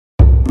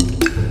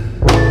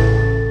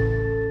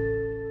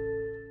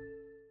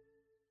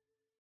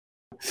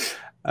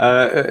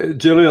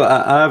Jalil,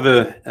 I have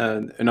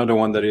another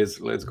one that is,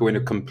 let's go in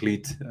a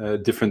complete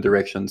different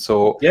direction.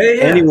 So Yeah, yeah,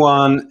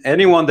 yeah.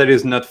 anyone that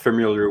is not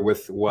familiar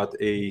with what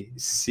a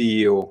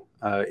CEO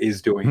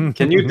is doing,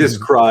 can you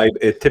describe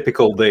a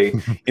typical day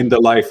in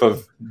the life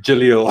of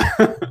Jalil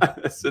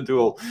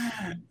Sadool,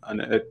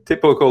 on a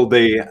typical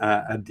day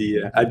at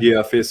the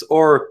office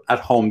or at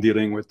home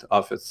dealing with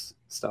office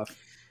stuff?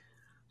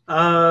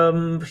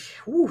 Um,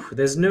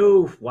 there's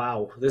no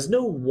wow. There's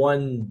no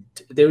one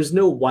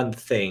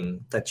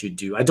thing that you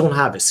do. I don't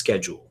have a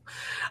schedule.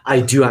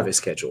 I do have a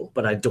schedule,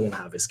 but I don't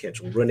have a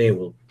schedule. Renee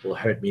will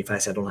hurt me if I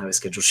say I don't have a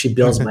schedule. She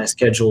builds my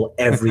schedule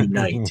every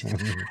night,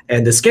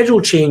 and the schedule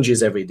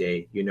changes every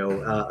day.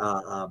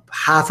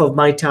 Half of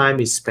my time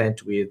is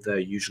spent with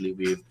usually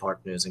with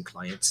partners and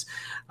clients.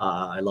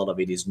 A lot of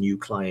it is new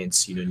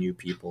clients, new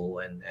people,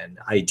 and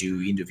I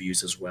do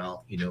interviews as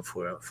well.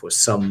 For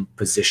some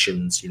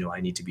positions, I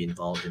need to be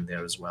involved in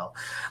there as well.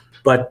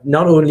 But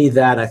not only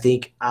that, I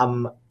think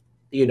I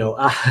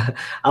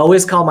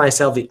always call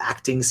myself the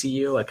acting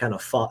CEO. I kind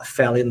of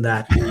fell in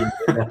that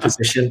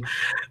position.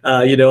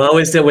 I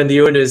always say when the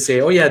owners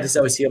say, "Oh yeah, this is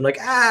our CEO," I'm like,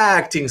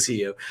 acting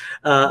CEO.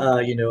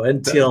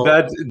 Until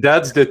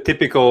That's the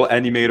typical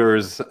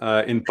animator's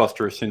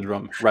imposter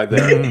syndrome right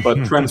there,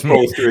 but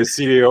transposed to a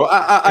CEO.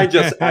 I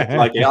just act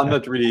like it. I'm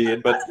not really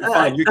it, but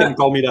fine, you can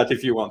call me that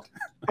if you want.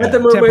 At the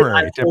moment,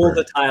 Temporary, I hold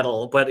the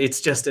title, but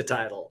it's just a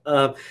title.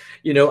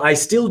 I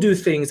still do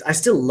things. I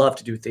still love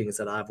to do things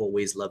that I've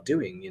always loved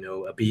doing.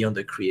 Be on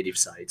the creative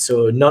side.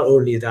 So not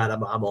only that,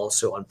 I'm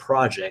also on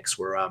projects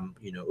where I'm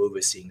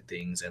overseeing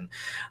things, and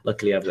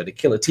luckily I've got a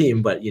killer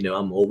team. But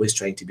I'm always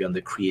trying to be on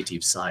the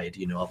creative side,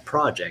 of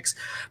projects.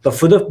 But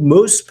for the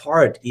most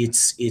part,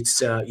 it's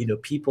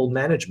people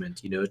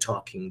management.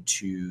 Talking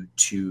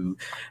to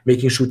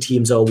making sure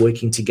teams are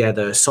working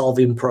together,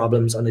 solving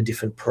problems on a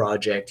different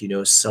project.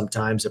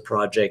 Sometimes a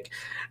project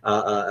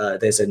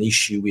there's an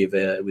issue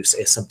with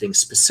something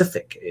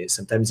specific.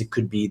 Sometimes it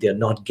could be they're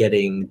not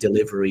getting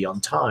delivery on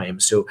time,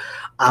 so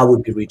I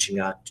would be reaching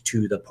out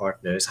to the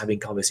partners, having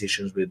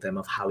conversations with them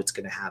of how it's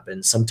going to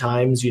happen.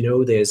 Sometimes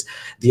there's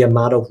the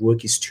amount of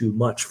work is too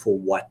much for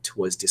what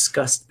was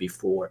discussed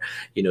before.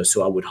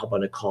 So I would hop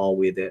on a call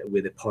with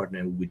a partner,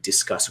 and we would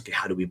discuss, okay,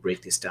 how do we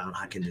break this down,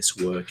 how can this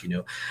work.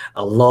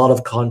 A lot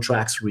of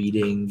contracts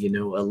reading, a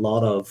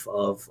lot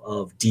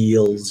of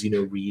deals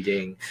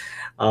reading.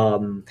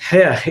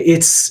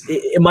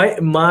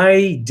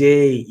 My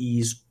day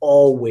is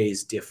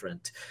always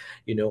different.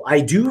 I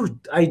do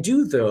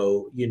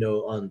though,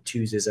 on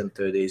Tuesdays and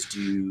Thursdays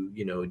do,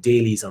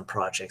 dailies on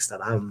projects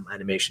that I'm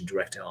animation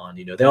director on.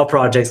 There are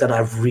projects that I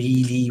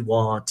really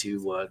want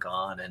to work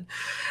on, and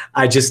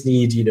I just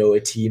need, a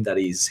team that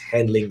is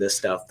handling the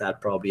stuff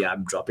that probably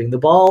I'm dropping the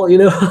ball,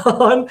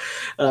 on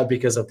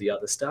because of the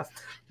other stuff.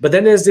 But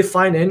then there's the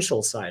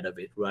financial side of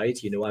it, right?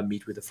 I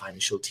meet with the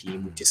financial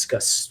team, we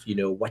discuss,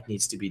 what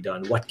needs to be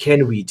done, what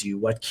can we do,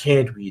 what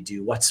can't we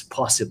do, what's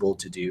possible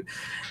to do.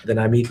 Then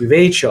I meet with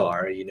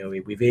HR.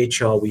 With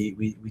HR,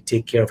 we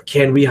take care of,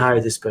 can we hire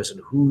this person,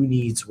 who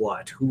needs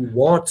what, who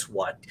wants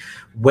what,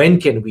 when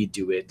can we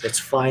do it, let's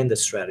find the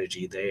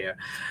strategy there.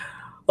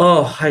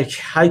 Oh, I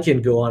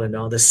can go on and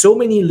on. There's so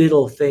many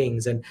little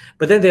things,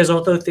 but then there's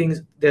also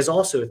things. There's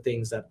also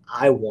things that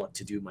I want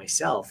to do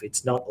myself.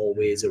 It's not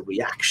always a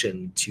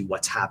reaction to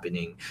what's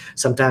happening.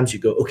 Sometimes you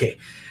go, okay,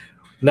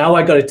 now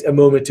I got a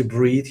moment to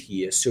breathe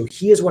here. So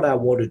here's what I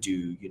want to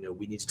do.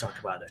 We need to talk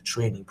about a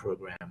training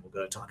program. We're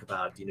going to talk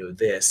about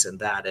this and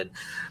that,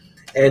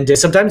 and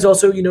sometimes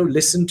also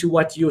listen to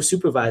what your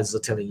supervisors are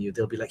telling you.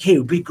 They'll be like, hey, it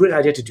would be a great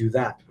idea to do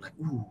that. I'm like,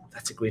 ooh,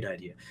 that's a great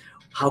idea.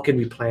 How can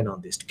we plan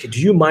on this? Do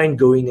you mind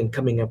going and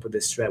coming up with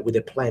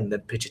a plan, then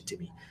pitch it to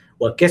me?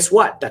 Well, guess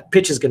what? That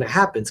pitch is going to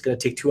happen. It's going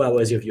to take 2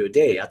 hours of your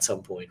day at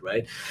some point,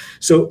 right?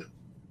 So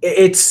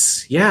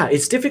it's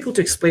difficult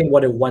to explain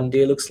what a one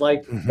day looks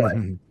like, but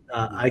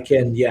I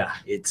can,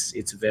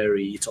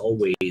 it's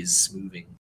always moving.